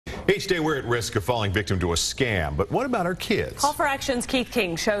Each day we're at risk of falling victim to a scam, but what about our kids? Call for Action's Keith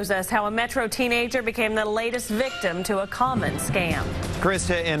King shows us how a Metro teenager became the latest victim to a common scam.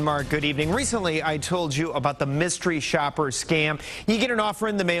 Krista and Mark, good evening. Recently, I told you about the mystery shopper scam. You get an offer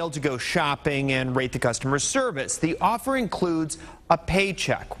in the mail to go shopping and rate the customer service. The offer includes a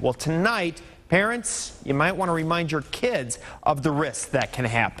paycheck. Well, tonight, parents, you might want to remind your kids of the risks that can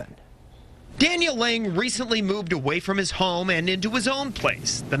happen. Daniel Lang recently moved away from his home and into his own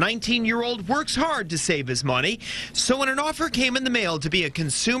place. The 19-year-old works hard to save his money, so when an offer came in the mail to be a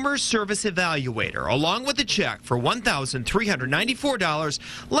consumer service evaluator, along with a check for $1,394,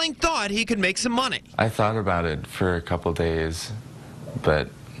 Lang thought he could make some money. I thought about it for a couple days, but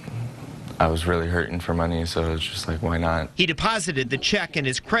I was really hurting for money, so it was just like, why not? He deposited the check in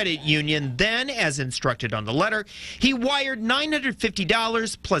his credit union. Then, as instructed on the letter, he wired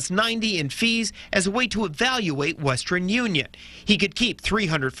 $950 plus $90 in fees as a way to evaluate Western Union. He could keep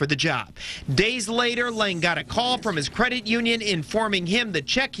 $300 for the job. Days later, Lang got a call from his credit union informing him the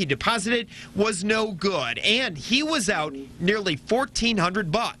check he deposited was no good, and he was out nearly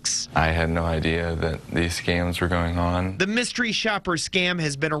 $1,400. I had no idea that these scams were going on. The mystery shopper scam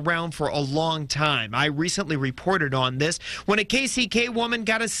has been around for a long time. I recently reported on this when a KCK woman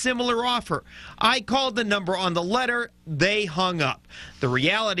got a similar offer. I called the number on the letter. They hung up. The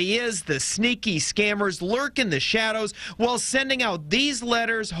reality is the sneaky scammers lurk in the shadows while sending out these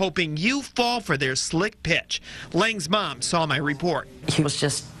letters hoping you fall for their slick pitch. Lang's mom saw my report. He was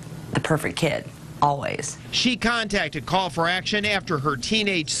just the perfect kid. Always. She contacted Call for Action after her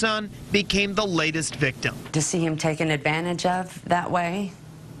teenage son became the latest victim. To see him taken advantage of that way,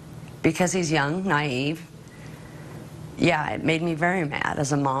 because he's young, naive, yeah, it made me very mad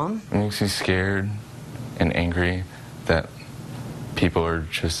as a mom. It makes me scared and angry that people are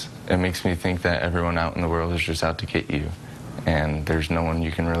just, it makes me think that everyone out in the world is just out to get you, and there's no one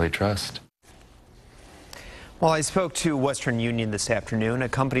you can really trust. Well, I spoke to Western Union this afternoon. A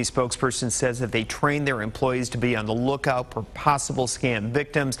company spokesperson says that they train their employees to be on the lookout for possible scam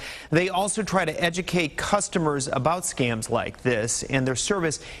victims. They also try to educate customers about scams like this, and their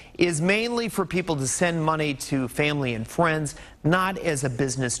service is mainly for people to send money to family and friends, not as a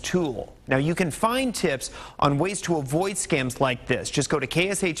business tool. Now, you can find tips on ways to avoid scams like this. Just go to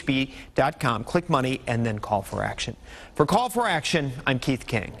kshb.com, click money, and then Call for Action. For Call for Action, I'm Keith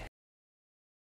King.